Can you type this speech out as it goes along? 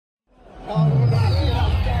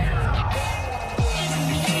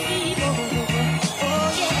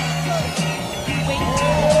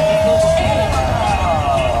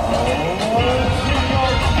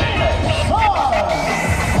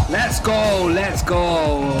Let's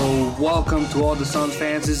go! Welcome to all the Suns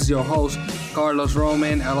fans. This is your host, Carlos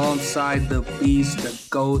Roman, alongside the beast, the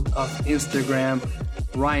GOAT of Instagram,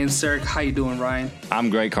 Ryan Cirque. How you doing, Ryan?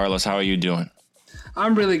 I'm great, Carlos. How are you doing?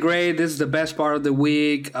 I'm really great. This is the best part of the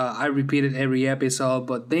week. I repeat it every episode,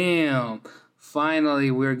 but damn,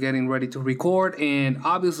 finally we're getting ready to record, and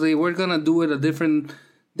obviously we're gonna do it a different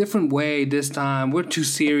way this time. We're too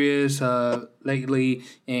serious lately,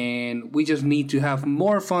 and we just need to have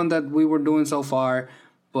more fun that we were doing so far.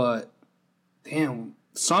 But damn,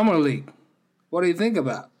 Summer League, what do you think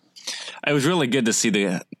about? It was really good to see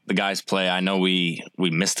the guys play. I know we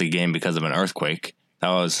missed the game because of an earthquake.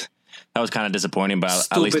 That was kind of disappointing, but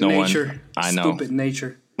Stupid at least no nature. one. I know. Stupid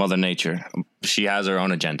nature. Mother Nature. She has her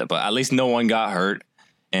own agenda, but at least no one got hurt,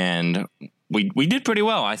 and we did pretty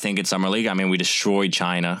well, I think, in Summer League. I mean, we destroyed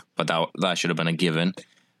China, but that should have been a given.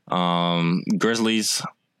 Grizzlies,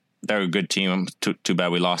 they're a good team. Too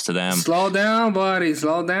bad we lost to them. Slow down, buddy.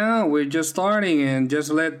 Slow down. We're just starting, and just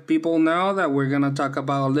let people know that we're going to talk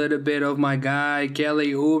about a little bit of my guy,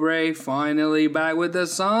 Kelly Oubre, finally back with the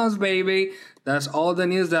Suns, baby. That's all the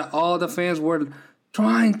news that all the fans were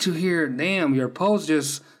trying to hear. Damn, your post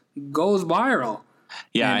just goes viral.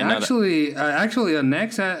 Yeah, and I know actually,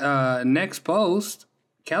 the next post,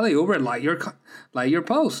 Kelly Oubre like your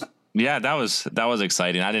post. Yeah, that was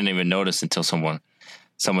exciting. I didn't even notice until someone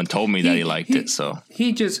told me that he liked it. So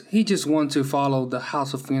he just wants to follow the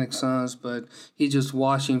House of Phoenix Suns, but he's just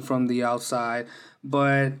watching from the outside.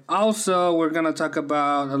 But also, we're gonna talk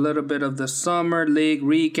about a little bit of the Summer League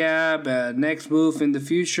recap, next move in the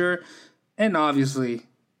future, and obviously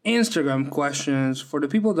Instagram questions for the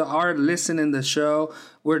people that are listening to the show.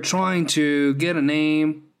 We're trying to get a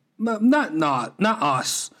name, but not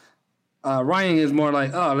us. Ryan is more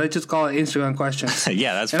like, let's just call it Instagram questions.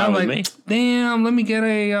 Yeah, that's and fine I'm with like, me. damn, let me get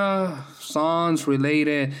a Suns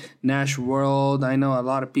related Nash World. I know a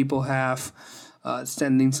lot of people have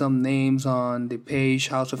sending some names on the page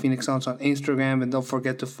House of Phoenix Suns on Instagram, and don't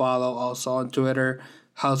forget to follow also on Twitter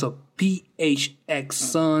House of PHX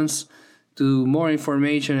Suns. To more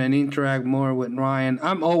information and interact more with Ryan.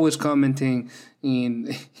 I'm always commenting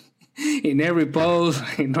in every post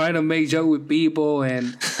and trying to make joke with people,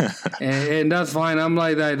 and that's fine. I'm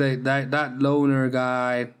like that loner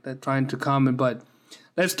guy that trying to comment. But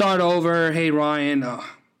let's start over. Hey Ryan,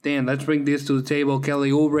 let's bring this to the table.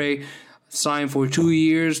 Kelly Oubre signed for 2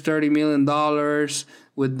 years, $30 million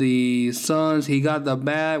with the Suns. He got the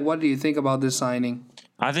bag. What do you think about this signing?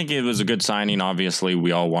 I think it was a good signing. Obviously,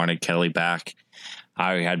 we all wanted Kelly back.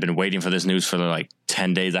 I had been waiting for this news for like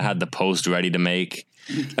 10 days. I had the post ready to make.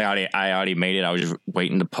 I already made it. I was just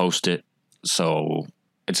waiting to post it. So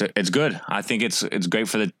it's good. I think it's great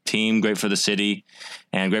for the team, great for the city,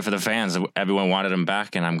 and great for the fans. Everyone wanted him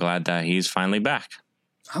back, and I'm glad that he's finally back.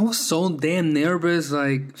 I was so damn nervous.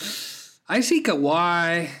 Like, I see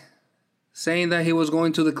Kawhi saying that he was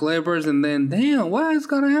going to the Clippers, and then, damn, what is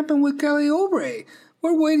going to happen with Kelly Oubre?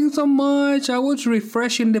 We're waiting so much. I was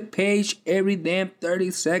refreshing the page every damn 30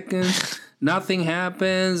 seconds. Nothing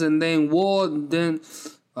happens. And then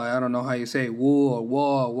I don't know how you say it, or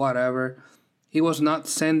whatever. He was not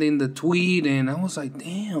sending the tweet. And I was like,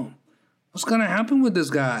 damn, what's going to happen with this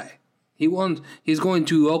guy? He's going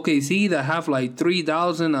to OKC that have like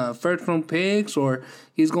 3,000 first round picks, or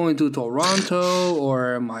he's going to Toronto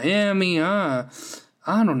or Miami. I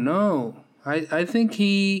don't know. I think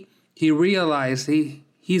he realized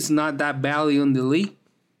he's not that value in the league,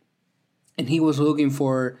 and he was looking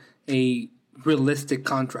for a realistic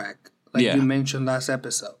contract, like you mentioned last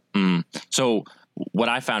episode. So what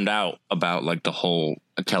I found out about like the whole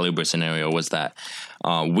Kelly Oubre scenario was that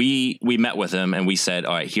we met with him and we said,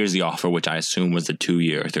 all right, here's the offer, which I assume was the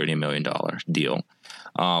 2-year, $30 million deal.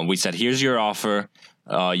 We said, here's your offer.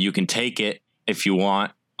 You can take it if you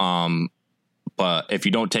want. But if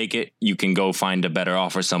you don't take it, you can go find a better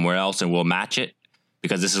offer somewhere else and we'll match it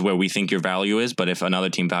because this is where we think your value is. But if another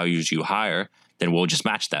team values you higher, then we'll just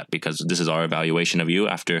match that because this is our evaluation of you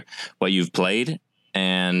after what you've played,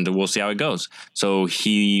 and we'll see how it goes. So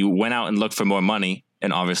he went out and looked for more money,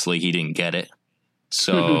 and obviously he didn't get it.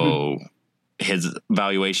 So his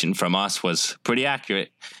valuation from us was pretty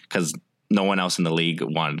accurate because no one else in the league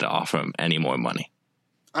wanted to offer him any more money.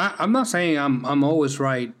 I'm not saying I'm always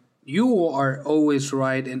right. You are always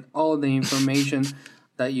right in all the information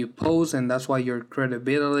that you post, and that's why your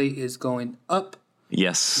credibility is going up.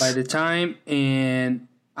 Yes. By the time, and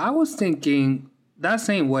I was thinking that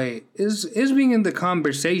same way is being in the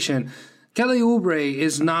conversation. Kelly Oubre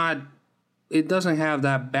is not. It doesn't have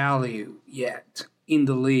that value yet in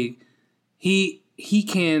the league. He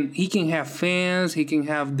can have fans. He can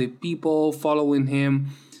have the people following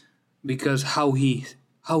him. because how he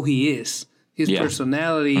is, his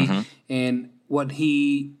personality, and what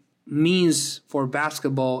he means for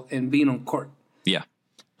basketball and being on court. Yeah.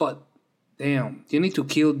 But damn, you need to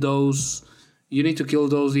kill those. You need to kill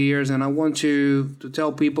those years, and I want you to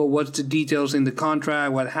tell people what's the details in the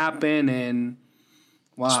contract, what happened, and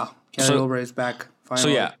wow, Kelly Oubre is back finally. So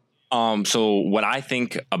yeah. So what I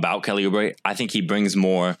think about Kelly Oubre, I think he brings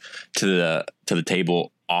more to the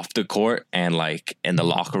table off the court and like in the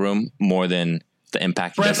locker room more than the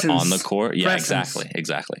impact he does on the court. Yeah, exactly.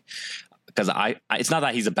 Because it's not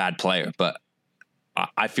that he's a bad player, but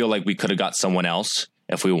I feel like we could have got someone else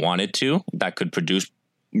if we wanted to that could produce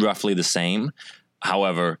roughly the same.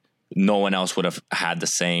 However, no one else would have had the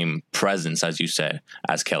same presence, as you said,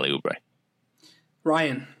 as Kelly Oubre.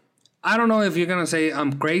 Ryan, I don't know if you're going to say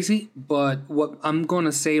I'm crazy, but what I'm going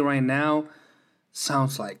to say right now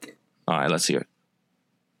sounds like it. All right, let's hear it.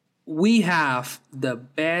 We have the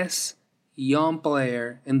best young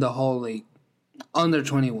player in the whole league, under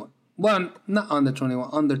 21. Well, not under 21,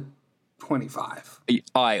 under 25.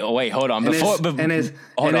 All right, wait, hold on. And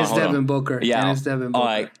it's Devin Booker. Yeah. And it's Devin Booker. All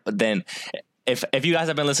right, then if you guys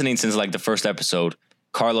have been listening since like the first episode,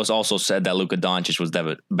 Carlos also said that Luka Doncic was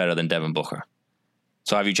better than Devin Booker.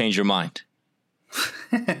 So have you changed your mind?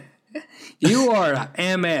 You are a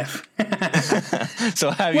MF. So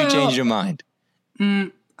have you changed your mind?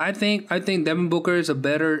 I think Devin Booker is a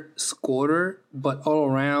better scorer, but all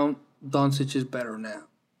around, Doncic is better now.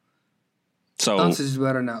 So Doncic is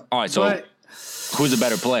better now. All right, so who's a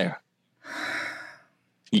better player?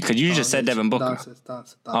 Because you just said Devin Booker.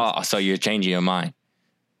 Doncic. Oh, so you're changing your mind.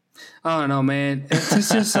 I don't know, man. It's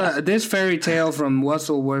just this fairy tale from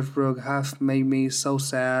Russell Westbrook has made me so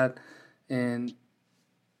sad, and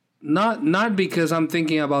not because I'm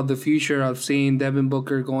thinking about the future of seeing Devin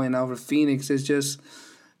Booker going out of Phoenix. It just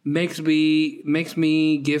makes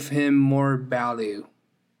me give him more value.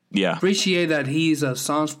 Yeah, appreciate that he's a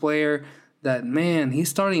Suns player. That man, he's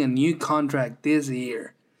starting a new contract this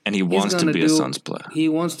year. And he wants to be a Suns player. He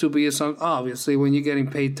wants to be a Suns. Obviously, when you're getting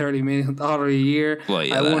paid $30 million a year,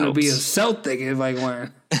 I want to be a Celtic if I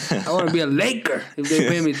want. I want to be a Laker if they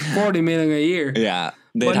pay me $40 million a year. Yeah,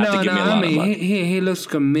 they'd have to give me a lot of money. He looks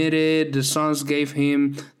committed. The Suns gave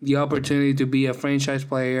him the opportunity to be a franchise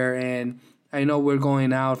player, and I know we're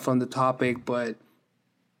going out from the topic, but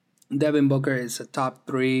Devin Booker is a top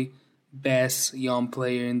 3 best young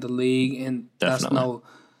player in the league, and Definitely.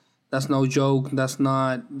 That's no joke. That's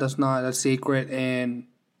not a secret. And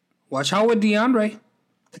watch out with DeAndre.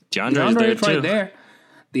 DeAndre's right there.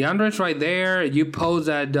 DeAndre's right there. You post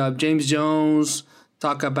that James Jones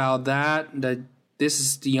talk about that this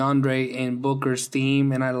is DeAndre and Booker's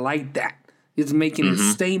team, and I like that. He's making a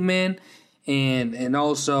statement, and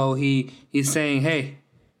also he's saying, hey,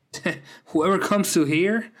 whoever comes to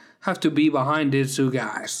here have to be behind these two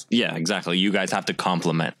guys. Yeah, exactly. You guys have to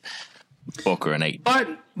complement Booker and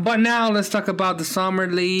Ayton. But now let's talk about the summer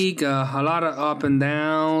league. A lot of up and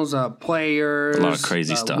downs, players, a lot of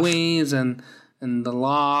crazy stuff, wins and the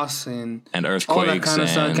loss and earthquakes, all that kind of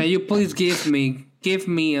stuff. Can you please give me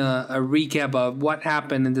a recap of what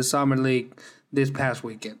happened in the summer league this past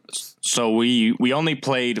weekend? So we only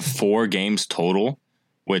played 4 games total,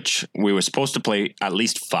 which we were supposed to play at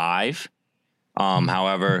least 5.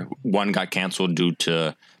 However, one got canceled due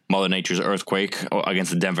to Mother Nature's earthquake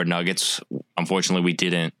against the Denver Nuggets. Unfortunately, we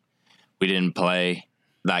didn't play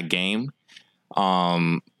that game.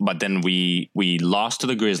 But then we lost to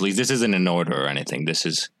the Grizzlies. This isn't in order or anything. This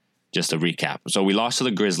is just a recap. So we lost to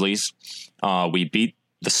the Grizzlies. We beat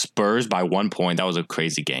the Spurs by 1 point. That was a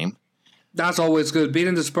crazy game. That's always good.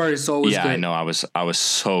 Beating the Spurs is always good. Yeah, I know. I was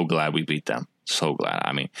so glad we beat them. So glad.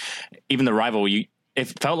 I mean, even the rivalry,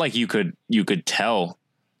 it felt like you could tell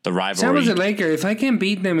the rivalry. Same as the Lakers. If I can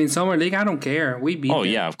beat them in summer league, I don't care. We beat them. Oh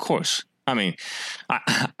yeah, of course. I mean,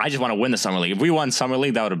 I just want to win the summer league. If we won summer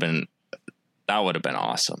league, that would have been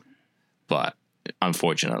awesome. But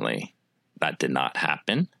unfortunately, that did not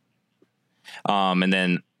happen. And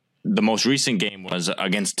then the most recent game was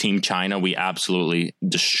against Team China. We absolutely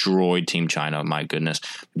destroyed Team China. My goodness,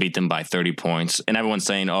 beat them by 30 points. And everyone's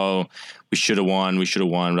saying, "Oh, we should have won. We should have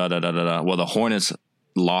won." Blah, blah, blah, blah. Well, the Hornets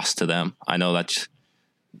lost to them. I know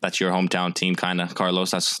that's your hometown team, kind of,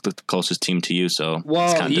 Carlos. That's the closest team to you, so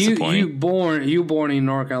it's kind of disappointing. You born in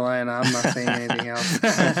North Carolina. I'm not saying anything else.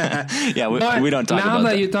 Yeah, we don't talk about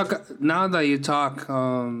that. Now that you talk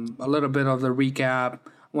a little bit of the recap, I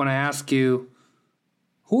want to ask you,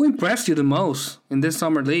 who impressed you the most in this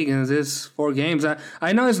summer league in this 4 games?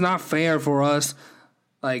 I know it's not fair for us,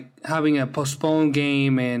 like having a postponed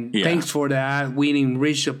game, and thanks for that, we didn't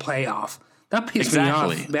reach the playoff. That pissed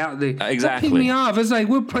Exactly. me off badly. Exactly. That pissed me off. It's like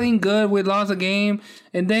we're playing good, we lost a game,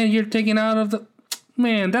 and then you're taking out of the.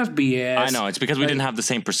 Man, that's BS. I know. It's because we didn't have the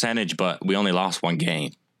same percentage, but we only lost one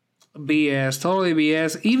game. BS, totally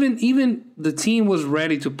BS. Even the team was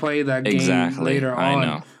ready to play that game later on. I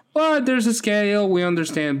know. But there's a schedule, we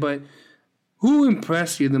understand. But who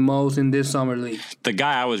impressed you the most in this summer league? The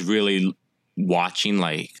guy I was really watching,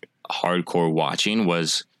 like hardcore watching,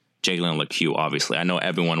 was Jalen LeCue. Obviously, I know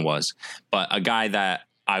everyone was, but a guy that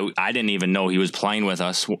I didn't even know he was playing with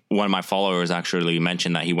us. One of my followers actually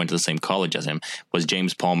mentioned that he went to the same college as him. Was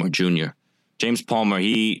James Palmer Jr. James Palmer,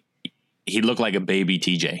 he looked like a baby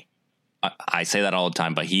TJ. I say that all the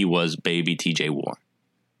time, but he was baby TJ Warren.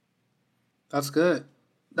 That's good.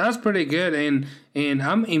 That's pretty good, and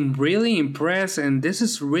I'm really impressed. And this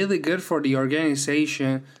is really good for the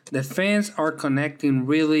organization. The fans are connecting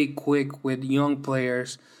really quick with young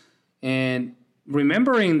players, and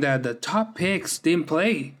remembering that the top picks didn't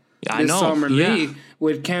play this summer league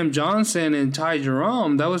with Cam Johnson and Ty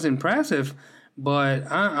Jerome. That was impressive.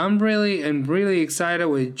 But I'm really excited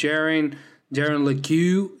with Jaren. Jaren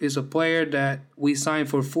LeCue is a player that we signed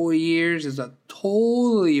for 4 years. It's a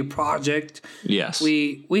totally a project. Yes.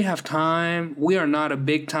 We have time. We are not a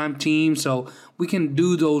big time team, so we can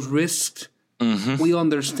do those risks. Mm-hmm. We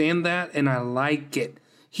understand that, and I like it.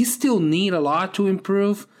 He still need a lot to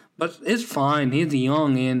improve, but it's fine. He's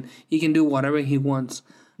young, and he can do whatever he wants.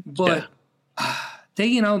 But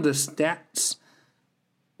taking out the stats,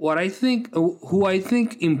 who I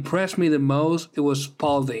think impressed me the most, it was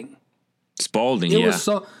Spalding. Spalding,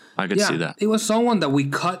 I could see that. It was someone that we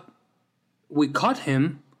cut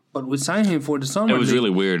him, but we signed him for the summer. It was really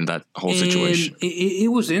weird, that whole situation.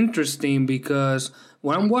 It was interesting because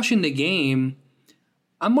when I'm watching the game,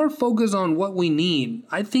 I'm more focused on what we need.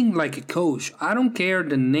 I think like a coach. I don't care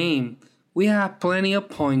the name. We have plenty of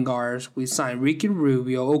point guards. We signed Ricky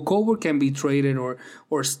Rubio. Okobo can be traded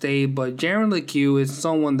or stay, but Jaren LeCue is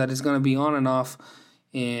someone that is going to be on and off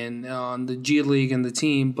in on the G League and the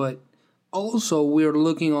team, but also, we're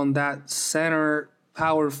looking on that center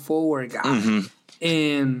power forward guy. Mm-hmm.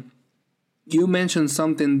 And you mentioned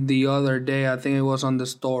something the other day, I think it was on the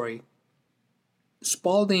story.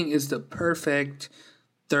 Spalding is the perfect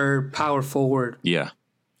third power forward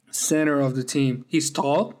center of the team. He's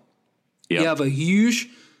tall. Yep. He have a huge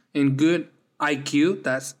and good IQ.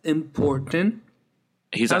 That's important.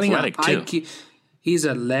 He's athletic, too. IQ, he's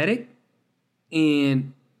athletic,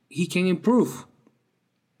 and he can improve.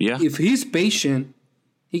 Yeah. If he's patient,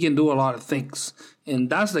 he can do a lot of things. And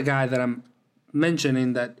that's the guy that I'm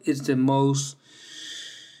mentioning that is the most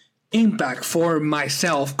impact for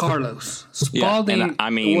myself, Carlos. Spalding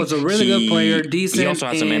was a really good player, decent. He also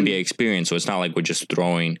has some NBA experience, so it's not like we're just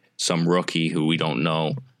throwing some rookie who we don't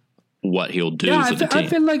know what he'll do for the team. I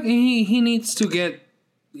feel like he needs to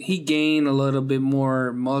gain a little bit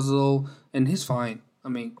more muzzle, and he's fine. I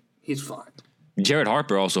mean, he's fine. Jared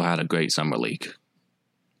Harper also had a great summer league.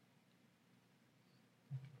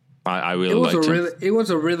 I really liked him. It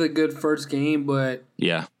was a really good first game, but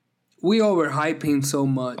we overhyped him so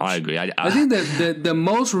much. I agree. I think that the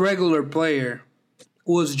most regular player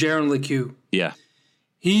was Jaren LeCue. Yeah,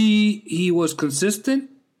 he was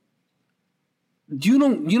consistent. You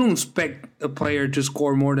don't expect a player to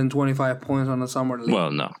score more than 25 points on a summer league.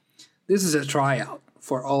 Well, no. This is a tryout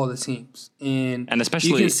for all the teams, and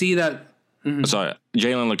especially you can see that. Mm-hmm. Sorry,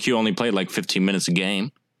 Jalen LeCue only played like 15 minutes a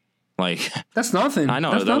game. Like that's nothing. I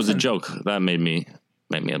know that was a joke. That made me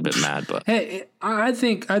a bit mad. But hey, I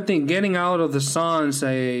think getting out of the Suns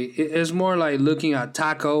is more like looking at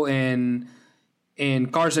Taco and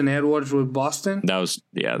Carson Edwards with Boston. That was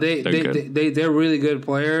they're good. They're really good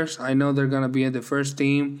players. I know they're gonna be in the first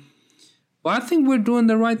team, but I think we're doing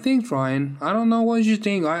the right things, Ryan. I don't know what you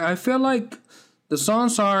think. I feel like the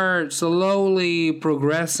Suns are slowly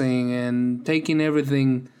progressing and taking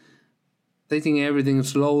everything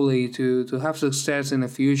slowly to have success in the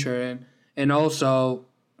future. And also,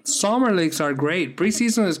 summer leagues are great.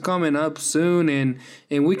 Preseason is coming up soon, and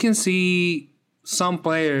we can see some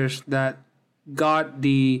players that got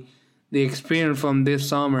the experience from this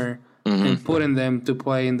summer and putting them to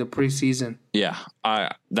play in the preseason. Yeah, I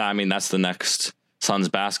mean, that's the next Suns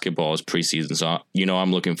basketball is preseason, so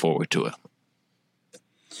I'm looking forward to it.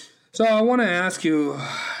 So I want to ask you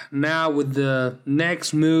now, with the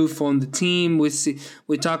next move from the team,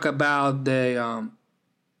 we talk about the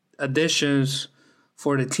additions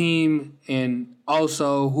for the team and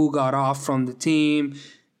also who got off from the team.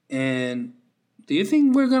 And do you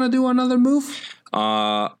think we're gonna do another move?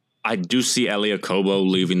 I do see Elie Okobo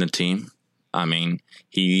leaving the team. I mean,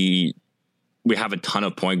 he we have a ton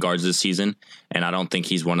of point guards this season, and I don't think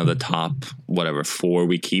he's one of the top 4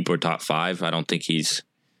 we keep or top 5. I don't think he's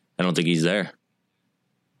there.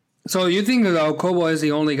 So you think that Okobo is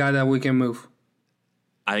the only guy that we can move?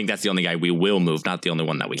 I think that's the only guy we will move, not the only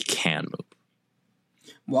one that we can move.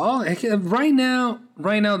 Well, right now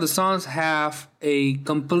the Suns have a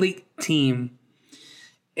complete team,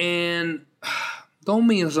 and don't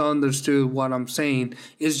misunderstand what I'm saying.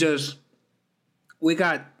 It's just we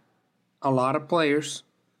got a lot of players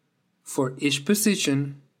for each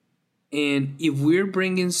position, and if we're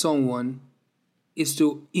bringing someone, it's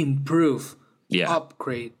to improve,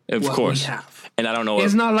 upgrade of what course. we have. And I don't know.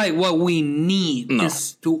 It's not like what we need. No.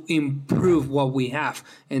 It's to improve what we have,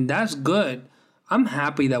 and that's good. I'm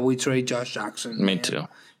happy that we trade Josh Jackson. Me too.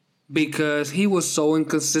 Because he was so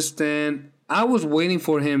inconsistent. I was waiting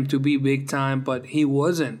for him to be big time, but he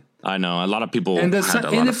wasn't. I know a lot of people And had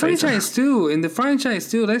a lot in the of faith franchise too. In the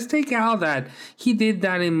franchise too. Let's take out that he did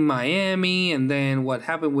that in Miami, and then what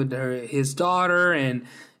happened with his daughter, and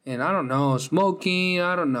I don't know, smoking.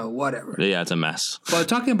 I don't know, whatever. Yeah, it's a mess. But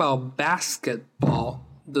talking about basketball,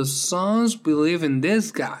 the Suns believe in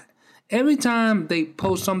this guy. Every time they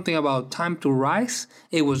post something about time to rise,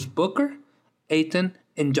 it was Booker, Ayton,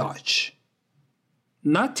 and Josh.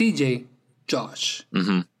 Not TJ, Josh.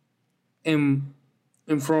 Mm-hmm. And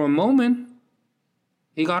for a moment,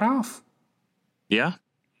 he got off. Yeah.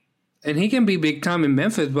 And he can be big time in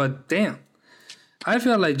Memphis, but damn. I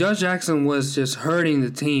feel like Josh Jackson was just hurting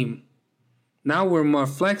the team. Now we're more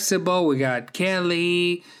flexible. We got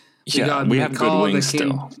Kelly. We have good wings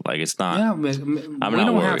still. Like, it's not. Yeah, I'm not we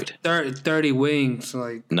don't worried. have 30 wings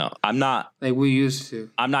No, I'm not. like we used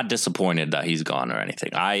to. I'm not disappointed that he's gone or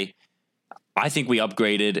anything. I think we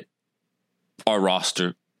upgraded our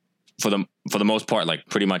roster for the most part. Like,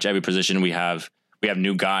 pretty much every position we have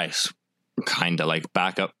new guys, kind of like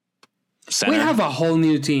backup center. We have a whole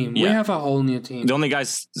new team. Yeah. We have a whole new team. The only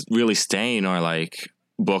guys really staying are like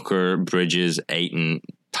Booker, Bridges, Ayton,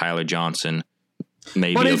 Tyler Johnson,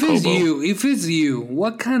 maybe But if Okobo. it's you,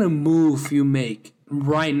 what kind of move you make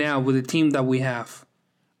right now with the team that we have?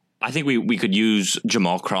 I think we could use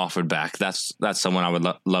Jamal Crawford back. That's someone I would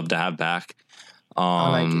love to have back.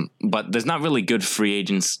 I like it. But there's not really good free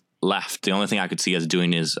agents left. The only thing I could see us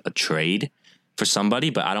doing is a trade for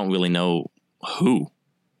somebody, but I don't really know who.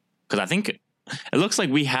 Because I think it looks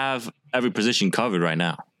like we have every position covered right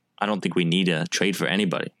now. I don't think we need a trade for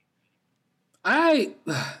anybody. Yeah.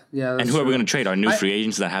 And who are we going to trade? Our new free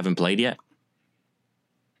agents that haven't played yet?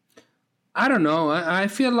 I don't know. I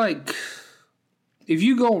feel like if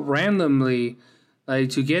you go randomly,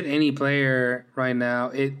 like to get any player right now,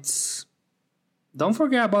 it's don't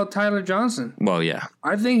forget about Tyler Johnson. Well, yeah.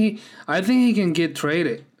 I think he can get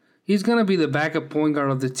traded. He's gonna be the backup point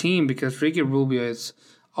guard of the team because Ricky Rubio is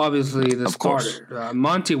obviously the starter.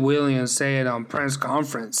 Monty Williams said on press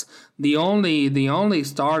conference the only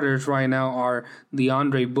starters right now are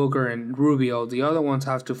DeAndre Booker and Rubio. The other ones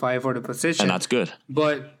have to fight for the position, And that's good.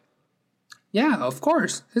 But yeah, of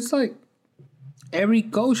course, it's like every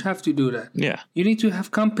coach have to do that. Yeah. You need to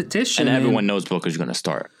have competition, And everyone knows Booker's going to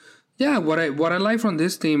start. Yeah, what I like from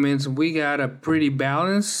this team is we got a pretty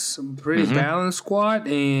balanced squad,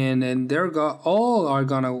 and they're all are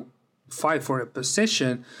gonna fight for a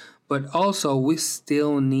position, but also we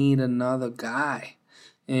still need another guy,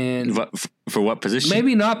 and For what position?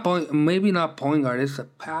 maybe not point guard. It's a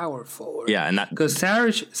power forward. Yeah, and that because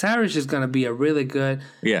Saric is gonna be a really good.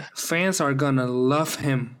 Yeah. Fans are gonna love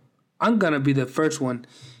him. I'm gonna be the first one,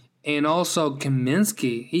 and also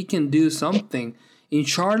Kaminsky. He can do something. In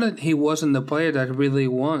Charlotte, he wasn't the player that really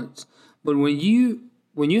wants. But when you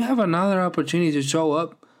have another opportunity to show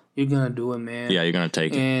up, you're gonna do it, man. Yeah, you're gonna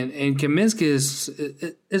take it. And Kaminsky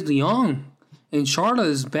is young, and Charlotte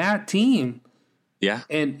is a bad team. Yeah,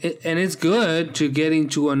 and it's good to get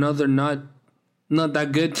into another not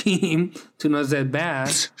that good team to not that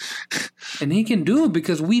bad, and he can do it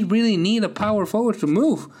because we really need a power forward to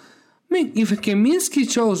move. I mean, if Kaminsky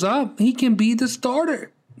shows up, he can be the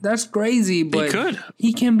starter. That's crazy, but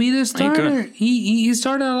he can be the starter. He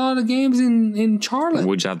started a lot of games in Charlotte.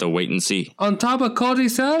 We just have to wait and see. On top of Cody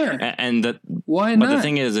Zeller. Why not? But the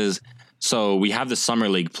thing is so we have the summer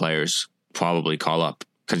league players probably call up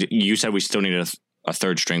because you said we still need a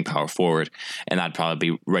third string power forward, and that'd probably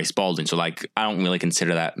be Ray Spalding. So like, I don't really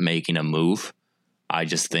consider that making a move. I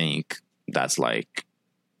just think that's like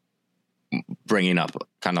bringing up,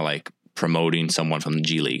 kind of like promoting someone from the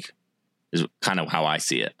G League. Is kind of how I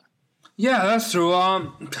see it. Yeah, that's true.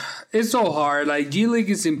 It's so hard. Like, G League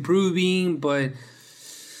is improving, but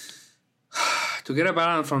to get a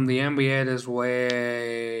balance from the NBA is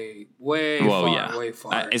way Way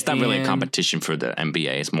far. It's not really a competition for the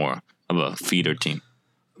NBA. It's more of a feeder team.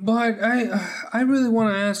 But I really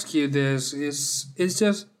want to ask you this. It's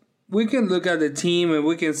just we can look at the team and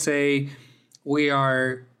we can say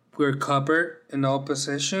we're covered in all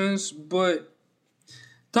positions, but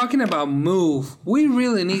talking about move, we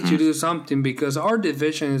really need to do something because our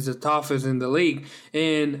division is the toughest in the league,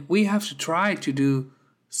 and we have to try to do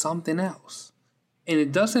something else. And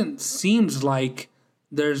it doesn't seems like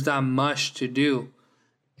there's that much to do.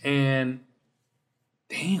 And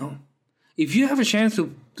damn, if you have a chance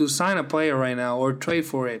to sign a player right now or trade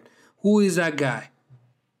for it, who is that guy?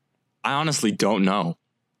 I honestly don't know.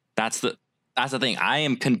 That's the thing. I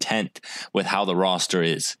am content with how the roster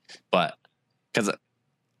is, but because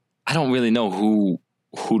I don't really know who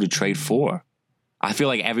to trade for. I feel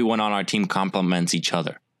like everyone on our team complements each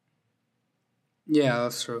other. Yeah,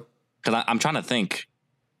 that's true. Because I'm trying to think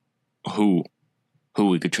who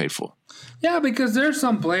we could trade for. Yeah, because there's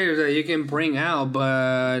some players that you can bring out,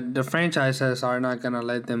 but the franchises are not gonna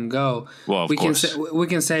let them go. Well, of course. We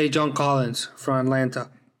can say John Collins from Atlanta.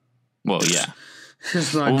 Well, yeah.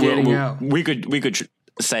 He's not getting out. We could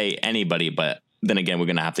say anybody, but then again, we're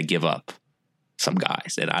gonna have to give up some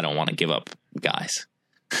guys, and I don't want to give up guys.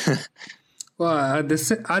 Well, at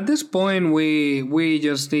this point, we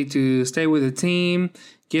just need to stay with the team,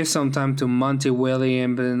 give some time to Monty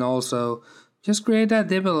Williams, and also just create that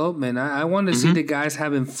development. I want to see the guys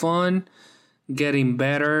having fun, getting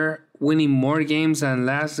better, winning more games than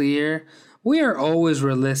last year. We are always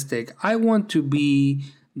realistic. I want to be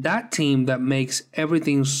that team that makes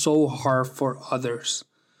everything so hard for others.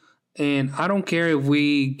 And I don't care if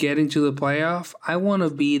we get into the playoff. I want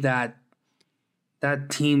to be that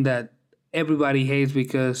team that everybody hates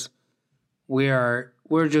because we're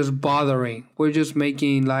just bothering. We're just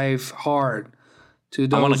making life hard to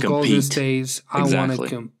those Golden States. I want to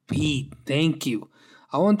compete. Thank you.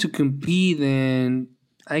 I want to compete, and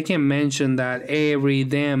I can mention that every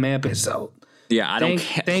damn episode. Yeah, I don't.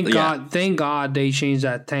 Thank God they changed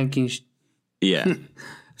that tanking. Yeah,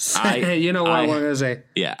 you know what I'm gonna say.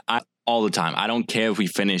 Yeah, all the time. I don't care if we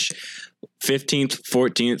finish 15th,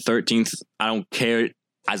 14th, 13th. I don't care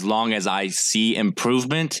as long as I see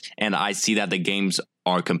improvement and I see that the games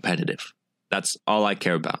are competitive. That's all I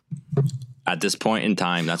care about. At this point in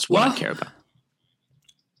time, that's what I care about.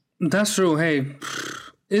 That's true. Hey,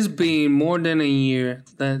 it's been more than a year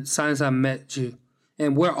since I met you.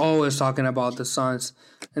 And we're always talking about the Suns.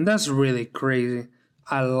 And that's really crazy.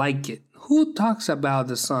 I like it. Who talks about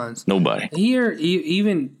the Suns? Nobody. Here,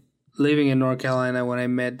 even living in North Carolina, when I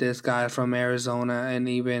met this guy from Arizona, and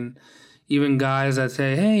even guys that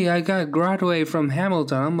say, hey, I got graduated from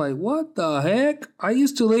Hamilton. I'm like, what the heck? I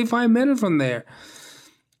used to live 5 minutes from there.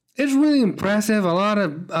 It's really impressive. A lot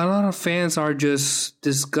of fans are just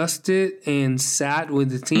disgusted and sad with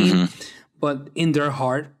the team, but in their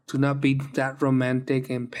heart, to not be that romantic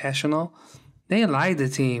and passionate, they like the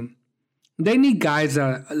team. They need guys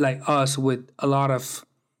that are like us with a lot of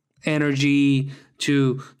energy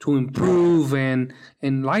to improve and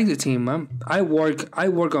like the team. I work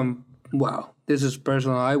on, well, this is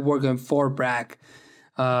personal. I work on Fort Bragg,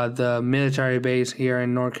 the military base here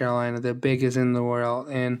in North Carolina, the biggest in the world.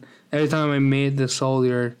 And every time I meet the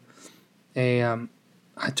soldier, I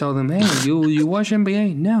tell them, hey, you watch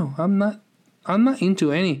NBA? No, I'm not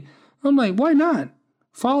into any. I'm like, why not?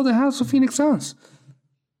 Follow the House of Phoenix Suns.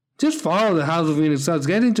 Just follow the House of Phoenix Suns.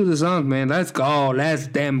 Get into the Suns, man. Let's go. Let's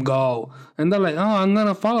them go. And they're like, oh, I'm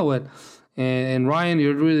gonna follow it. And Ryan,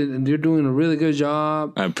 you're doing a really good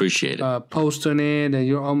job. I appreciate it. Posting it, and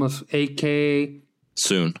you're almost 8K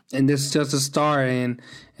soon. And this is just a start. And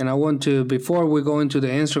I want to, before we go into the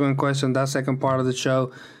Instagram question, that second part of the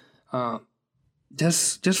show,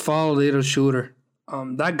 just follow Little Shooter.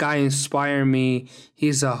 That guy inspired me.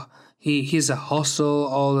 He's a hustle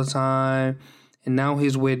all the time, and now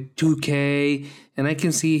he's with 2K, and I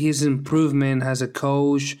can see his improvement as a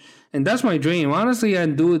coach, and that's my dream. Honestly, I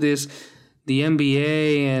do this, the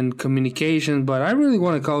NBA and communication, but I really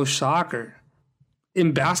want to coach soccer.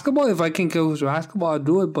 In basketball, if I can coach basketball, I'll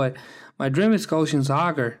do it, but my dream is coaching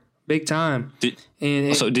soccer, big time. Did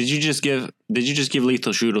you just give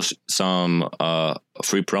Lethal Shooter some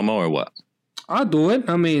free promo or what? I'll do it.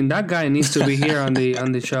 I mean, that guy needs to be here on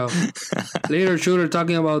the show. Later, Shooter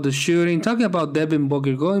talking about the shooting, talking about Devin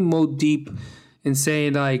Booker, going more deep and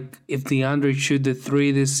saying, like, if DeAndre shoot the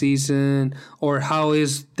 3 this season, or how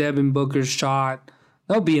is Devin Booker's shot.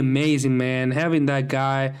 That would be amazing, man. Having that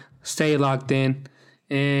guy stay locked in.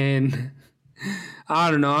 And I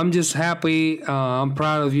don't know. I'm just happy. I'm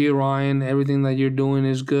proud of you, Ryan. Everything that you're doing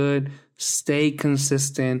is good. stay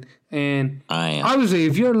consistent, and I am. obviously,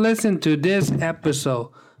 if you're listening to this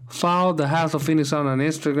episode, follow the House of Phoenix Sun on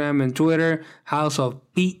Instagram and Twitter, House of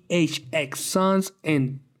PHX Suns,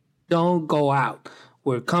 and don't go out.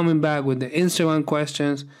 We're coming back with the Instagram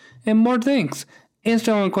questions and more things.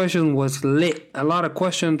 Instagram question was lit. A lot of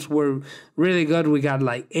questions were really good. We got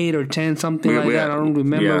like 8 or 10, something like that. I don't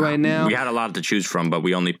remember right now. We had a lot to choose from, but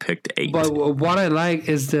we only picked 8. But what I like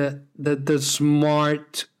is the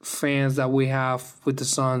smart fans that we have with the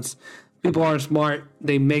Suns. People are smart.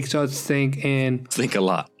 They make us think, and think a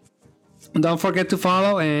lot. Don't forget to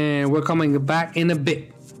follow, and we're coming back in a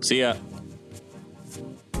bit. See ya.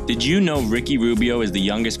 Did you know Ricky Rubio is the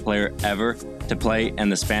youngest player ever to play in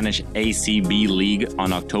the Spanish ACB League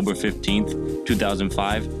on October 15th,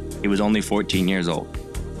 2005? He was only 14 years old.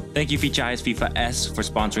 Thank you, Fichais FIFA S, for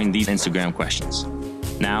sponsoring these Instagram questions.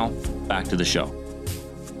 Now, back to the show.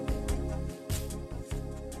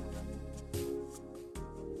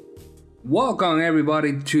 Welcome,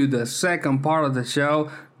 everybody, to the second part of the show,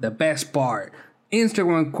 the best part.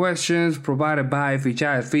 Instagram questions provided by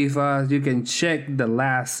Fichais FIFA. You can check the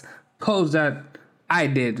last post that I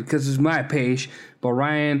did because it's my page. But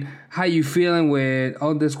Ryan, how you feeling with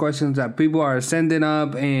all these questions that people are sending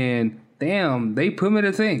up? And damn, they put me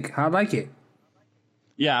to think. I like it.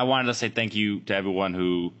 Yeah, I wanted to say thank you to everyone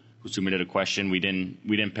who submitted a question. We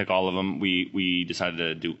didn't pick all of them. We decided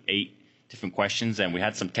to do 8 different questions, and we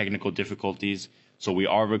had some technical difficulties. So we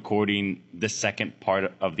are recording the second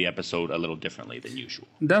part of the episode a little differently than usual.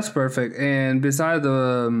 That's perfect. And besides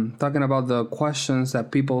the talking about the questions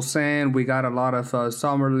that people send, we got a lot of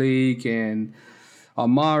Summer League and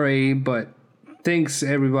Amari. But thanks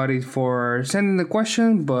everybody for sending the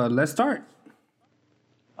question. But let's start.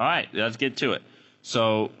 All right, let's get to it.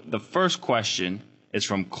 So the first question is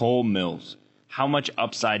from Cole Mills. How much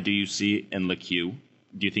upside do you see in LeCue?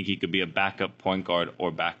 Do you think he could be a backup point guard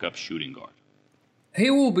or backup shooting guard? He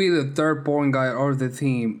will be the third point guard of the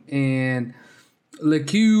team. And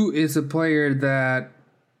LeCue is a player that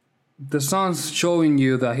the Suns showing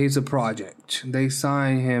you that he's a project. They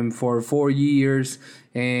signed him for 4 years,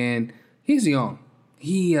 and he's young.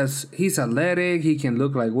 He's athletic. He can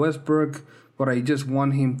look like Westbrook, but I just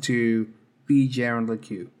want him to be Jaron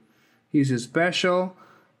LeCue. He's special.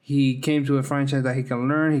 He came to a franchise that he can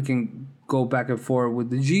learn. He can go back and forth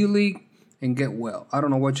with the G League and get well. I don't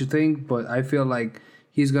know what you think, but I feel like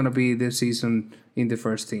he's going to be this season in the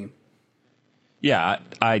first team. Yeah,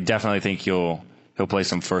 I definitely think he'll play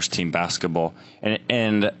some first team basketball.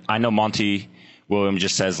 And I know Monty Williams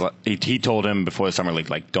just says he told him before the summer league,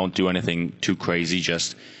 like, don't do anything too crazy,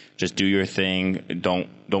 just do your thing,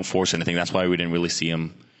 don't force anything. That's why we didn't really see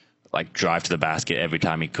him like drive to the basket every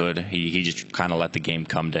time he could. He just kind of let the game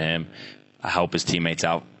come to him, help his teammates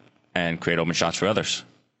out, and create open shots for others.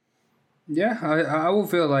 Yeah, I will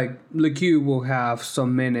feel like LeCue will have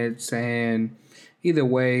some minutes, and either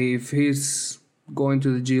way, if he's going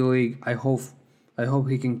to the G League, I hope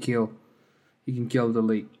he can kill the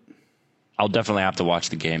league. I'll definitely have to watch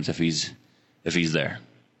the games if he's there.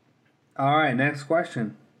 All right, next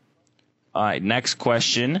question. All right, next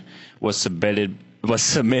question was submitted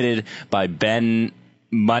by Ben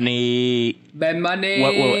Money. Ben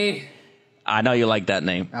Money. I know you like that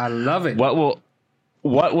name. I love it.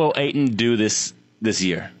 What will Ayton do this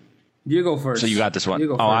year? You go first. So you got this one. You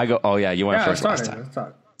go oh, first. I go. Oh, yeah, you went first last time. Let's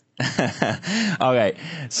talk. Okay,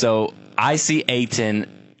 so I see Ayton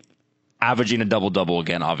averaging a double-double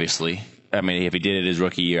again, obviously. I mean, if he did it his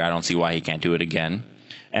rookie year, I don't see why he can't do it again.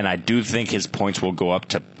 And I do think his points will go up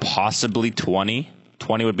to possibly 20.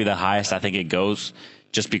 20 would be the highest I think it goes,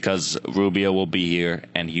 just because Rubio will be here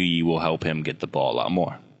and he will help him get the ball a lot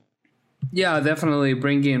more. Yeah, definitely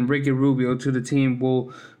bringing Ricky Rubio to the team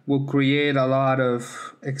will create a lot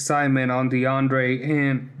of excitement on DeAndre.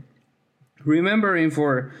 And remembering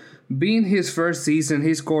for being his first season,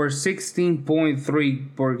 he scored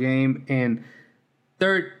 16.3 per game and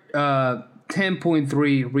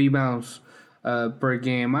 10.3 rebounds per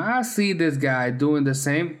game. I see this guy doing the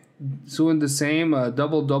same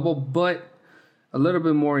double-double, but a little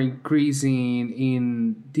bit more increasing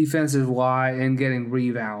in defensive wise and getting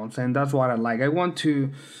rebounds, and that's what I like. I know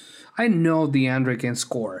DeAndre can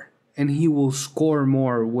score, and he will score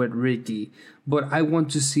more with Ricky, but I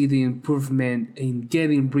want to see the improvement in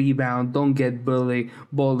getting rebound, don't get bullied,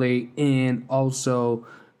 and also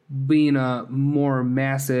being a more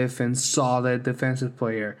massive and solid defensive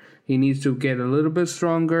player. He needs to get a little bit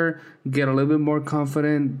stronger, get a little bit more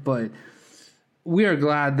confident, but we are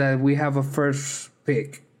glad that we have a first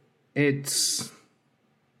pick. It's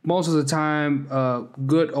most of the time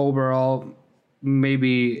good overall.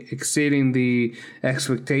 maybe exceeding the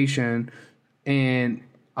expectation, and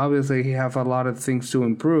obviously he have a lot of things to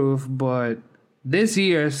improve. But this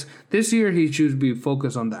year he should be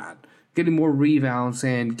focused on that, getting more rebounds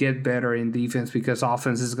and get better in defense, because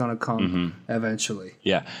offense is gonna come eventually.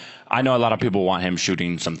 Yeah, I know a lot of people want him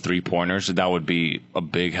shooting some 3-pointers. That would be a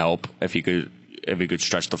big help if he could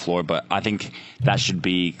stretch the floor. But I think that should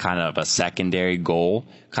be kind of a secondary goal,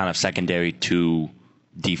 kind of secondary to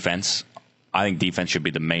defense. I think defense should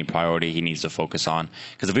be the main priority he needs to focus on,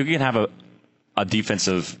 because if we can have a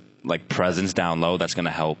defensive like presence down low, that's going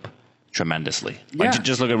to help tremendously. Yeah. Like,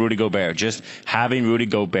 just look at Rudy Gobert. Just having Rudy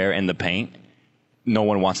Gobert in the paint, no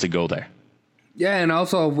one wants to go there. Yeah, and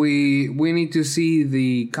also we need to see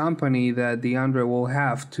the company that DeAndre will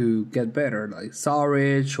have to get better, like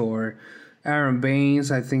Saric or Aaron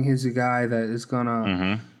Baines. I think he's a guy that is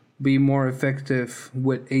gonna be more effective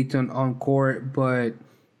with Ayton on court. But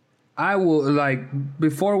I will, like,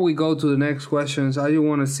 before we go to the next questions, I just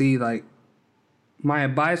want to see, like, my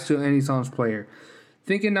advice to any Suns player.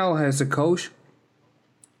 Thinking now as a coach,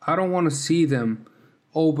 I don't want to see them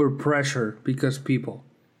over pressure because people.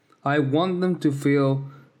 I want them to feel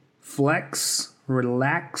flex,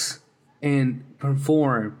 relax, and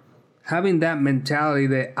perform. Having that mentality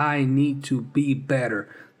that I need to be better.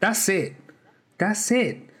 That's it. That's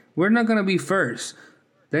it. We're not going to be first.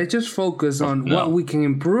 Let's just focus on what we can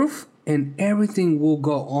improve, and everything will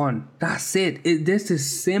go on. That's it. This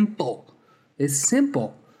is simple. It's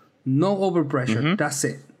simple. No overpressure. That's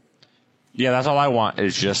it. Yeah, that's all I want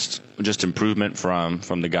is just improvement from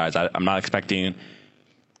the guys. I'm not expecting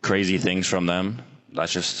crazy things from them.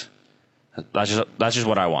 That's just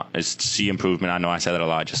what I want, is to see improvement. I know I say that a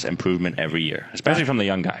lot, just improvement every year, especially from the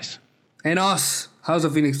young guys. And us, how's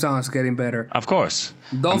the Phoenix Suns getting better? Of course.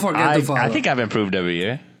 Don't forget to follow. I think I've improved every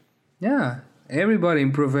year. Yeah, everybody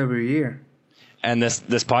improve every year. And this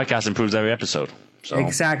podcast improves every episode. So.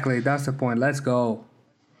 Exactly, that's the point. Let's go.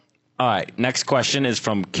 All right, next question is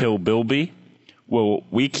from Kill Bilby. Will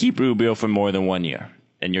we keep Rubio for more than 1 year?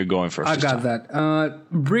 And you're going first. I got that.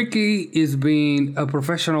 Ricky is being a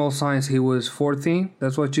professional since he was 14.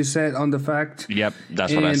 That's what you said on the fact. Yep,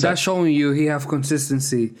 that's what I said. And that's showing you he have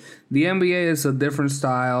consistency. The NBA is a different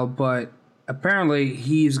style, but apparently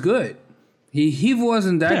he's good. He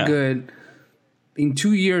wasn't that good. In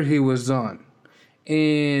 2 years, he was done.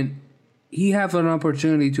 And he have an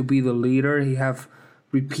opportunity to be the leader. He have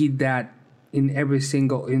repeat that in every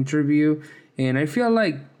single interview. And I feel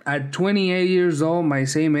like at 28 years old, my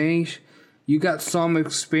same age, you got some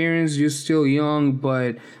experience, you're still young,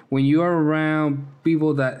 but when you are around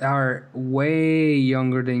people that are way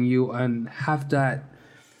younger than you and have that,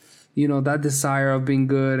 that desire of being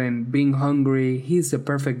good and being hungry, he's the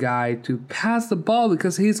perfect guy to pass the ball,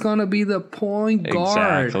 because he's going to be the point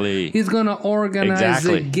guard. Exactly. He's going to organize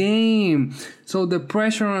the game. So the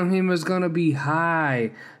pressure on him is going to be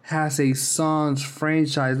high as a Suns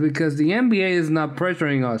franchise, because the NBA is not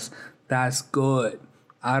pressuring us. That's good.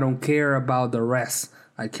 I don't care about the rest.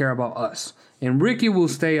 I care about us. And Ricky will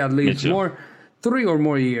stay at least 3 or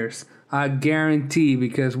more years. I guarantee,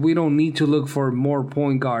 because we don't need to look for more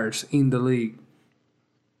point guards in the league.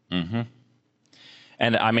 Mm-hmm.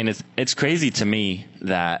 And I mean, it's crazy to me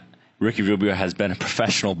that Ricky Rubio has been a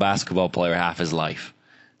professional basketball player half his life.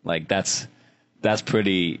 Like that's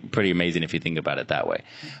pretty amazing if you think about it that way.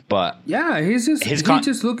 But yeah, he's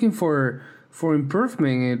just looking for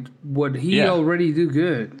improvement in what he already do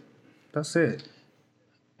good. That's it.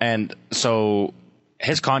 And so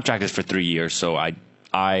his contract is for 3 years. So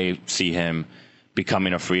I see him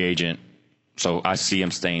becoming a free agent. So I see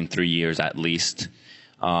him staying 3 years at least.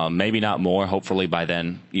 Maybe not more. Hopefully by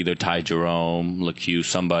then, either Ty Jerome, LeCue,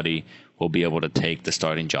 somebody will be able to take the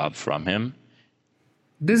starting job from him.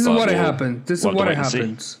 This is what happens.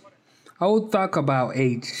 I will talk about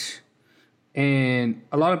age. And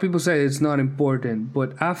a lot of people say it's not important.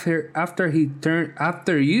 But after you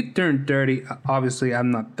turn 30, obviously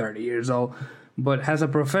I'm not 30 years old, but as a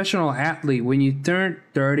professional athlete, when you turn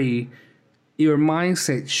 30, your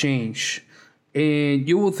mindset change. And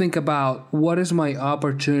you will think about, what is my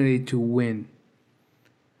opportunity to win?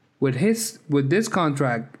 With this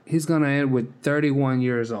contract, he's going to end with 31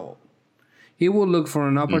 years old. He will look for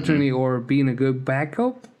an opportunity or being a good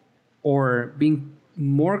backup or being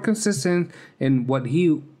more consistent in what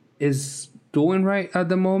he is doing right at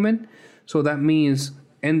the moment. So that means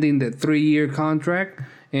ending the 3-year contract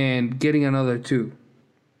and getting another 2.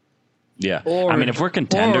 Yeah. I mean, if we're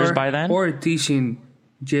contenders by then. Or teaching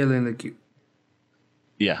Jalen LeCue.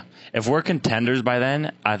 Yeah. If we're contenders by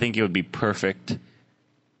then, I think it would be perfect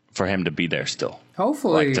for him to be there still.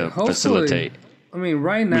 Hopefully. Facilitate. I mean,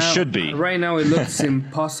 right now, should be. Right now, it looks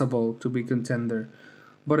impossible to be contender.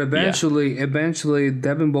 But eventually,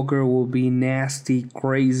 Devin Booker will be nasty,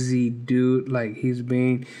 crazy dude. Like he's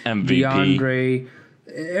being MVP. DeAndre.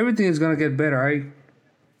 Everything is gonna get better.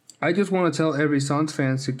 I just want to tell every Suns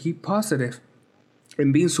fans to keep positive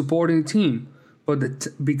and be supporting the team. But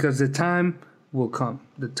because the time will come.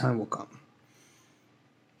 The time will come.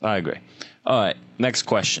 I agree. All right. Next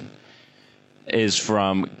question is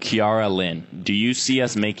from Kiara Lynn. Do you see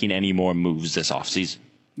us making any more moves this offseason?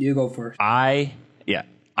 You go first.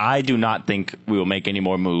 I do not think we will make any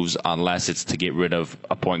more moves unless it's to get rid of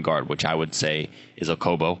a point guard, which I would say is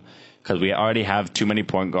Okobo, because we already have too many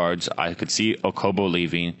point guards. I could see Okobo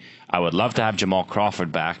leaving. I would love to have Jamal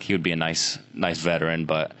Crawford back. He would be a nice veteran,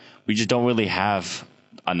 but we just don't really have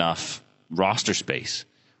enough roster space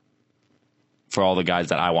for all the guys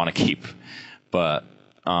that I want to keep. But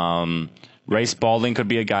Ray Spalding could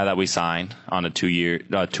be a guy that we sign on a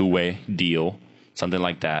two-way deal, something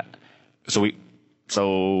like that. So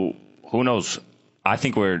who knows? I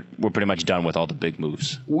think we're pretty much done with all the big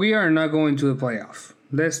moves. We are not going to the playoff.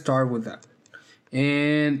 Let's start with that.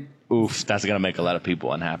 And oof, that's gonna make a lot of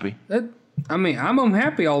people unhappy. I'm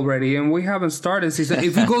unhappy already, and we haven't started season.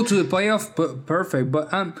 If we go to the playoff, perfect. But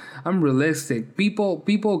I'm realistic.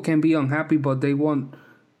 People can be unhappy, but they want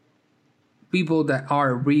people that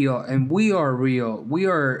are real, and we are real. We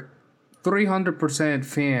are 300%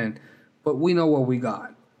 fan, but we know what we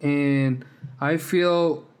got. And I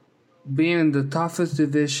feel being in the toughest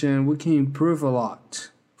division, we can improve a lot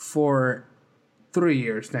for 3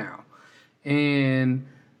 years now. And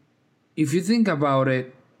if you think about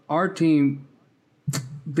it, our team,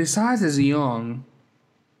 besides as young,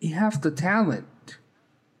 it has the talent,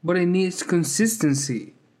 but it needs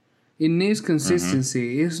consistency. It needs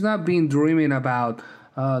consistency. Mm-hmm. It's not being dreaming about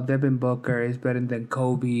Devin Booker is better than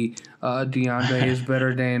Kobe, DeAndre is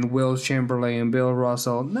better than Will Chamberlain, Bill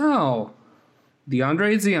Russell. No.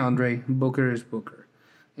 DeAndre is DeAndre, Booker is Booker.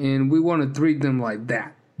 And we want to treat them like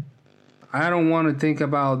that. I don't want to think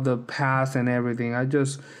about the past and everything. I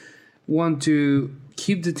just want to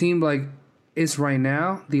keep the team like it's right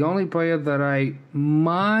now. The only player that I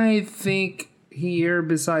might think here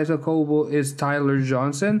besides Okobo is Tyler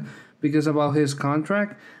Johnson because about his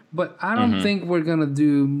contract. But I don't think we're going to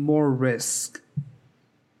do more risk.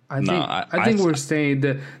 I think we're staying.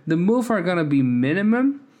 The move are going to be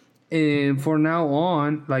minimum. And for now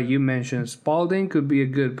on, like you mentioned, Spalding could be a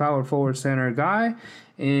good power forward center guy.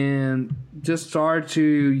 And just start to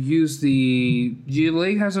use the G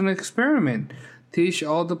League as an experiment. Teach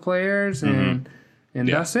all the players and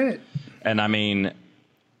that's it. And I mean,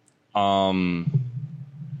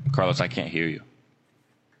 Carlos, I can't hear you.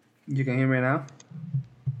 You can hear me now?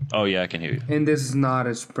 Oh, yeah, I can hear you. And this is not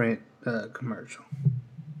a Sprint commercial.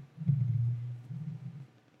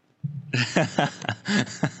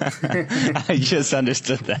 I just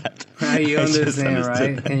understood that. You understand,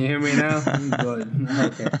 right? That. Can you hear me now? Good.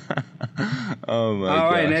 Okay. Oh, my God.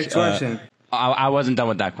 All right, next question. I wasn't done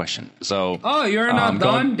with that question. So. Oh, you're not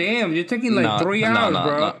done? Damn, you're taking like 3 hours,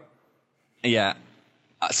 bro. No. Yeah.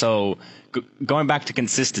 So going back to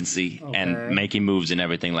consistency and making moves and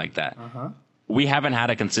everything like that. We haven't had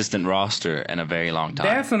a consistent roster in a very long time.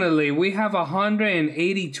 Definitely. We have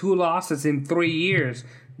 182 losses in 3 years.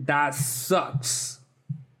 That sucks.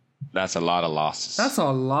 That's a lot of losses. That's a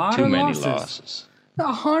lot Too of many losses. losses.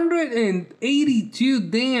 182.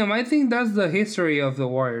 Damn, I think that's the history of the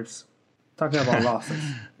Warriors. Talking about losses.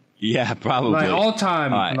 Yeah, probably. Like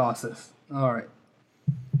all-time losses. All right.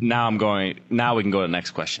 Now we can go to the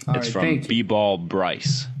next question. It's from B-Ball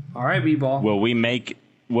Bryce. All right, B-Ball. Will we make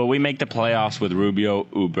the playoffs with Rubio,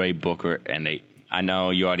 Oubre, Booker, and Nate? I know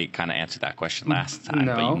you already kind of answered that question last time,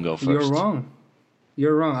 but you can go first. You're wrong.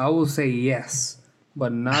 You're wrong. I will say yes,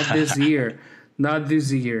 but not this year. Not this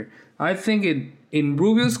year. I think in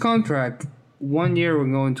Rubio's contract, 1 year we're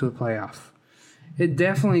going to the playoff. It's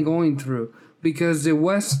definitely going through because the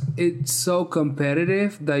West, it's so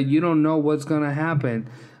competitive that you don't know what's going to happen.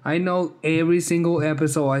 I know every single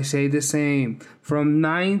episode I say the same. From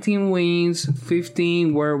 19 wins,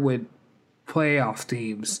 15 were with playoff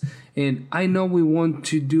teams. And I know we want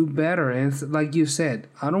to do better. And like you said,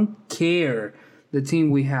 I don't care the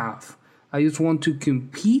team we have. I just want to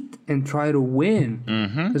compete and try to win.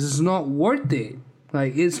 Because it's not worth it.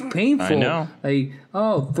 Like, it's painful. I know. Like,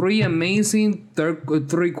 3 amazing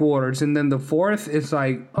 3 quarters. And then the fourth, it's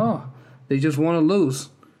like, they just want to lose.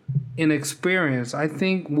 In experience, I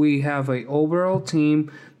think we have an overall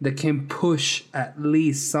team that can push at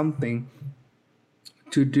least something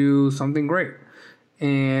to do something great.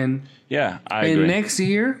 And I and agree. next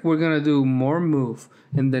year we're gonna do more move,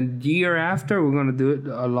 and then year after we're gonna do it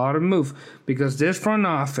a lot of move because this front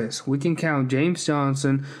office we can count James Jones,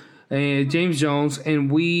 and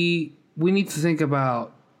we need to think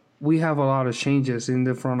about. We have a lot of changes in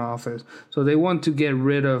the front office, so they want to get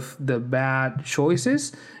rid of the bad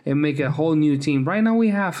choices and make a whole new team. Right now we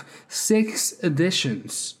have 6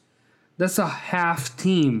 additions. That's a half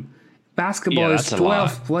team. Basketball is that's a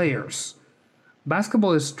 12 lot. players.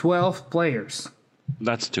 Basketball is 12 players.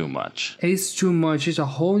 That's too much. It's too much. It's a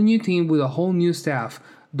whole new team with a whole new staff.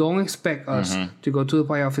 Don't expect us to go to the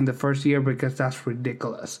playoff in the first year because that's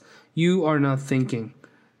ridiculous. You are not thinking.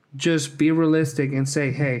 Just be realistic and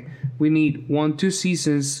say, hey, we need 1-2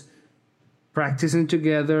 seasons practicing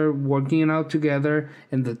together, working out together,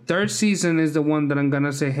 and the third season is the one that I'm going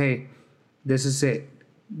to say, hey, this is it.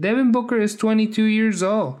 Devin Booker is 22 years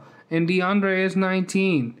old and DeAndre is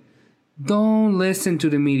 19. Don't listen to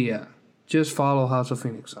the media. Just follow House of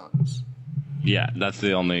Phoenix Suns. Yeah, that's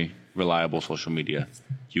the only reliable social media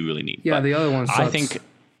you really need. Yeah, But the other one sucks.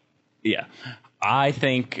 I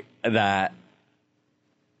think that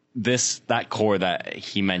that core that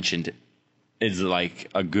he mentioned is like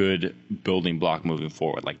a good building block moving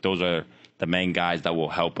forward. Like those are the main guys that will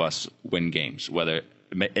help us win games, whether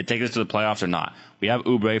it takes us to the playoffs or not. We have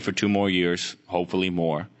Oubre for 2 more years, hopefully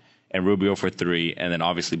more, and Rubio for 3, and then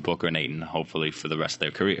obviously Booker and Ayton, hopefully for the rest of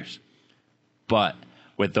their careers. But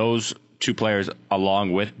with those 2 players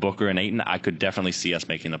along with Booker and Ayton, I could definitely see us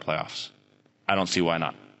making the playoffs. I don't see why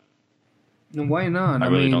not. Why not? I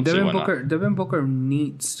really don't see why Devin Booker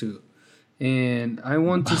needs to. And I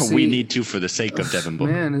want to see... We need to for the sake of Devin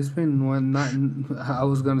Booker. Man, it's been I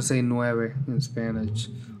was going to say nueve in Spanish.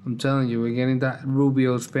 I'm telling you, we're getting that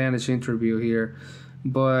Rubio Spanish interview here.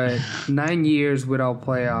 But 9 years without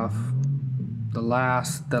playoff. The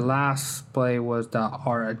last play was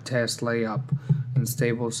our test layup in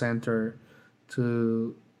Staples Center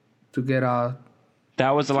to get out.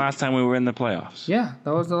 That was the last time we were in the playoffs. Yeah,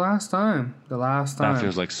 that was the last time. That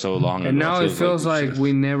feels like so long ago. And now it feels like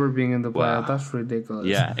we never been in the playoffs. Wow. That's ridiculous.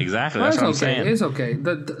 Yeah, exactly. But That's it's what I'm okay. saying. It's okay.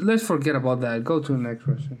 Let's forget about that. Go to the next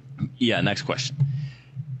question. Yeah, next question.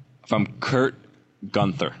 From Kurt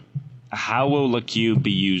Gunther. How will LeCue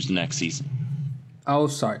be used next season? I'll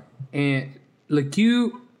start. And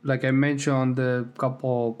LeCue, like I mentioned on the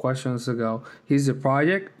couple questions ago, he's a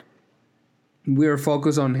project. We're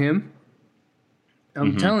focused on him.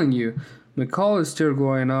 I'm telling you, McCall is still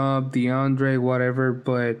growing up, DeAndre, whatever,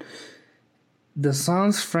 but the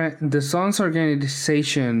Suns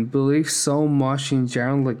organization believes so much in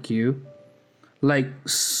Jaron LeCue. Like,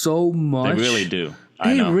 so much. They really do.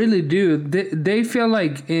 They really do. They feel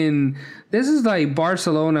like this is like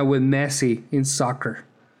Barcelona with Messi in soccer.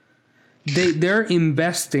 They're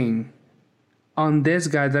investing on this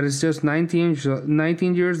guy that is just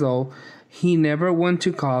 19 years old. He never went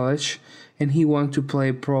to college, and he wants to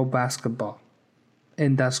play pro basketball,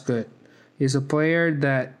 and that's good. He's a player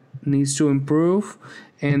that needs to improve,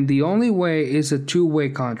 and the only way is a 2-way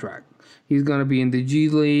contract. He's gonna be in the G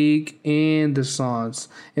League and the Suns,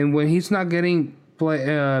 and when he's not getting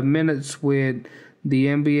minutes with the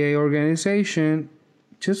NBA organization,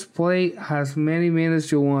 just play as many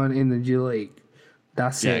minutes you want in the G League.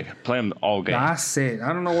 That's it. Yeah, play them all game. That's it.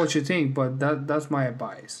 I don't know what you think, but that's my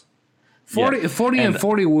advice. 40 and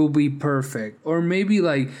 40 will be perfect. Or maybe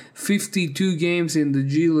like 52 games in the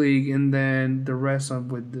G League and then the rest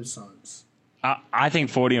of with the Suns. I think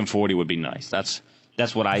 40 and 40 would be nice. That's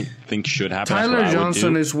what I think should happen. Tyler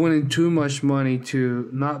Johnson is winning too much money to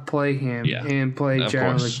not play him and play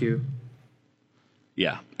Jaron LeCue.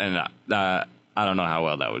 Yeah, and I don't know how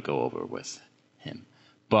well that would go over with him.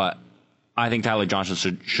 But I think Tyler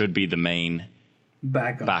Johnson should be the main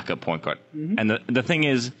backup point guard. Mm-hmm. And the thing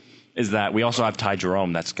is that we also have Ty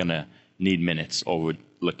Jerome that's going to need minutes over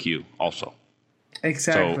LeCue also.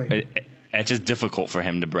 Exactly. So it's just difficult for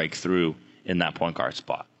him to break through in that point guard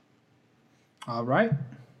spot. All right.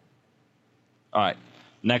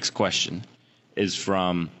 Next question is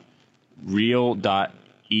from real.e.a.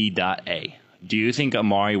 Do you think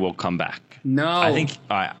Amari will come back? No. I think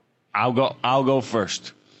I'll go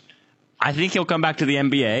first. I think he'll come back to the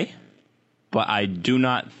NBA, but I do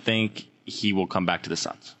not think he will come back to the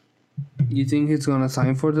Suns. You think he's gonna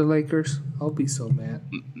sign for the Lakers? I'll be so mad.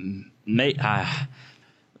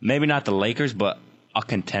 Maybe not the Lakers, but a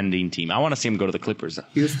contending team. I want to see him go to the Clippers.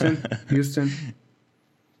 Houston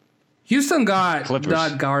got Clippers.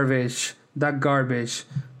 that garbage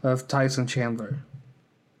of Tyson Chandler.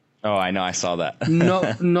 Oh, I know. I saw that.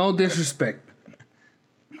 No disrespect.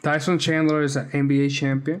 Tyson Chandler is an NBA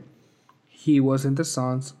champion. He was in the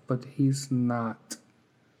Suns, but he's not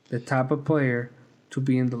the type of player to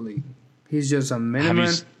be in the league. He's just a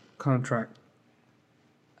minimum contract.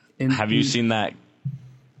 Have you seen that?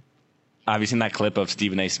 Have you seen that clip of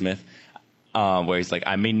Stephen A. Smith where he's like,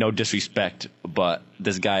 I mean no disrespect, but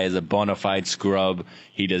this guy is a bona fide scrub.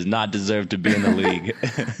 He does not deserve to be in the league.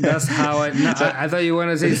 That's how I thought you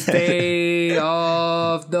wanted to say stay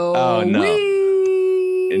off the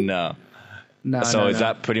weed. No. Is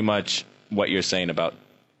that pretty much what you're saying about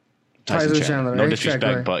Tyson Chandler? No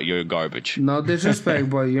disrespect, but you're garbage. No disrespect,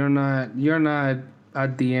 but you're not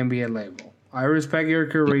at the NBA level. I respect your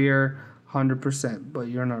career 100%, but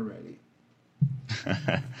you're not ready.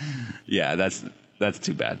 Yeah, that's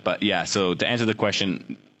too bad. But yeah, so to answer the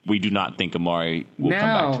question, we do not think Amar'e will come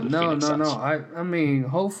back to the Phoenix Suns. I mean,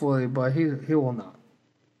 hopefully, but he will not.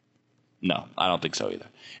 No, I don't think so either.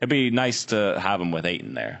 It'd be nice to have him with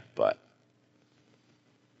Ayton there, but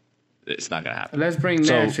it's not going to happen. Let's bring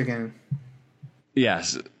Nash again.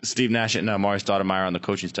 Yes, Steve Nash and Amar'e Stoudemire on the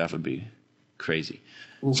coaching staff would be crazy.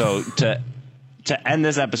 Oof. So to end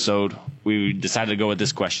this episode, we decided to go with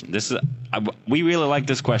this question. We really like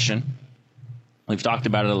this question. We've talked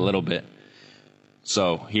about it a little bit.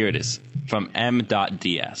 So here it is from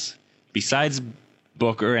M.DS. Besides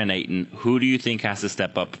Booker and Ayton, who do you think has to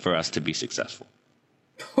step up for us to be successful?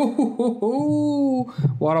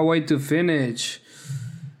 What a way to finish.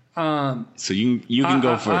 So you can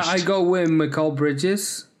go first. I go with Mikal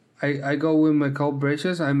Bridges. I go with Mikal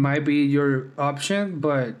Bridges. I might be your option,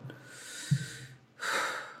 but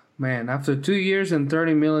man, after 2 years and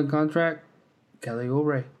 $30 million contract, Kelly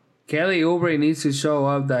Oubre. Kelly Oubre needs to show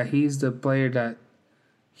up that he's the player that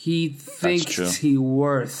he thinks he's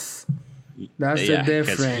worth. That's the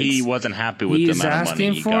difference. He wasn't happy with the amount of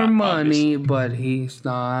money he got. He's asking for money, but he's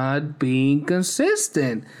not being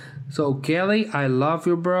consistent. So, Kelly, I love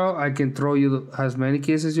you, bro. I can throw you as many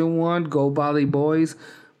kisses you want. Go Bali boys.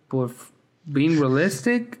 But being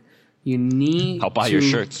realistic, you need I'll buy your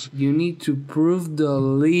shirts. You need to prove the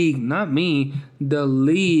league, not me, the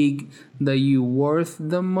league, that you're worth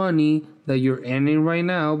the money that you're earning right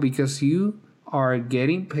now, because you are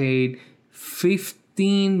getting paid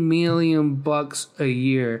 $15 million a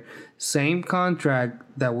year. Same contract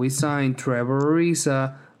that we signed Trevor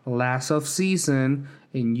Ariza last off season,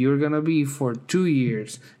 and you're gonna be for 2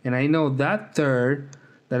 years. And I know that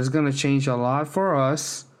is gonna change a lot for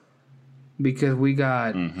us, because we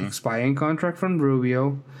got expiring contract from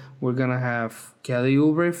Rubio. We're gonna have Kelly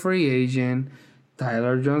Oubre free agent.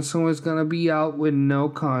 Tyler Johnson is gonna be out with no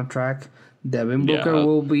contract. Devin Booker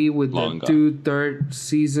will be with the 2/3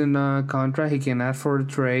 season contract. He can ask for a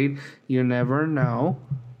trade. You never know.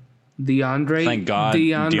 Thank God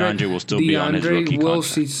DeAndre will still be on his rookie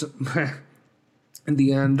contract.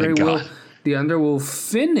 DeAndre will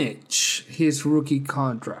finish his rookie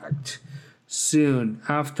contract soon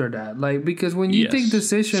after that. Like, because when you take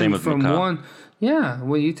decision from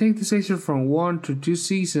when you take decision from 1 to 2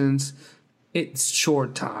 seasons, it's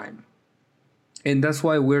short time. And that's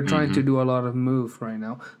why we're trying to do a lot of moves right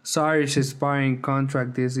now. Sarge is expiring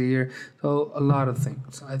contract this year. So a lot of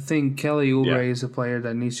things. I think Kelly Oubre is a player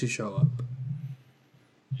that needs to show up.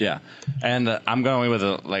 Yeah, and I'm going with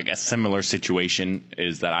a similar situation,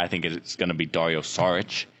 is that I think it's going to be Dario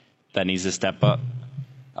Saric that needs to step up.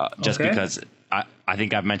 Because I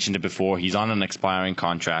think I've mentioned it before. He's on an expiring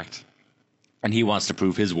contract, and he wants to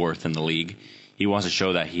prove his worth in the league. He wants to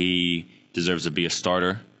show that he deserves to be a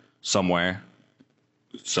starter somewhere.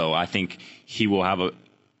 So I think he will have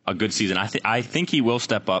a good season. I think he will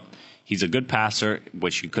step up. He's a good passer,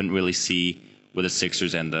 which you couldn't really see with the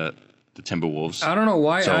Sixers and the Timberwolves. I don't know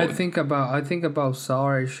why I think about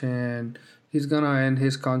Saric, and he's gonna end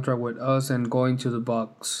his contract with us and going to the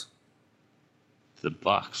Bucks. The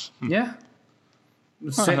Bucks. Yeah.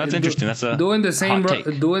 That's interesting. That's a doing the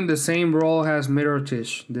same role as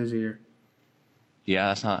Mirotic this year. Yeah,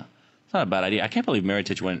 that's not a bad idea. I can't believe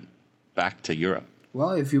Mirotic went back to Europe.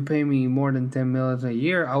 Well, if you pay me more than $10 million a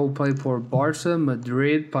year, I will play for Barca,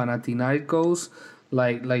 Madrid, Panathinaikos,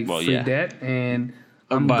 Fridet, and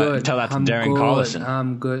I'm good. Tell that to Darren Collison.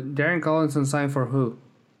 I'm good. Darren Collison signed for who?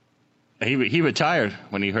 He retired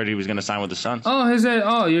when he heard he was going to sign with the Suns. Oh, he said,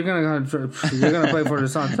 "Oh, you're gonna play for the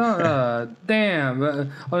Suns." Damn. I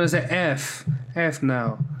was gonna say F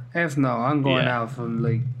now. I'm going out from the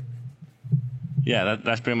league. Yeah,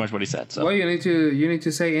 that's pretty much what he said. So, well, you need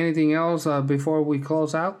to say anything else before we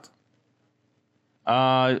close out.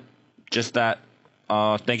 Just that.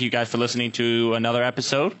 Thank you guys for listening to another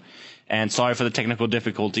episode, and sorry for the technical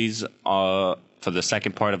difficulties for the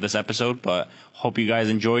second part of this episode, but hope you guys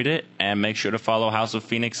enjoyed it, and make sure to follow House of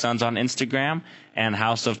Phoenix Suns on Instagram and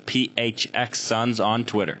House of PHX Suns on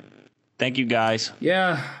Twitter. Thank you guys.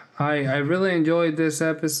 Yeah, I really enjoyed this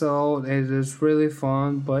episode. It is really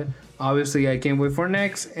fun, but obviously I can't wait for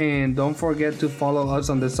next. And don't forget to follow us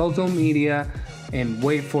on the social media and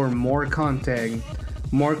wait for more content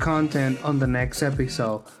on the next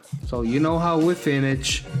episode. So you know how we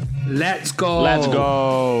finish. Let's go. Let's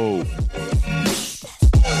go.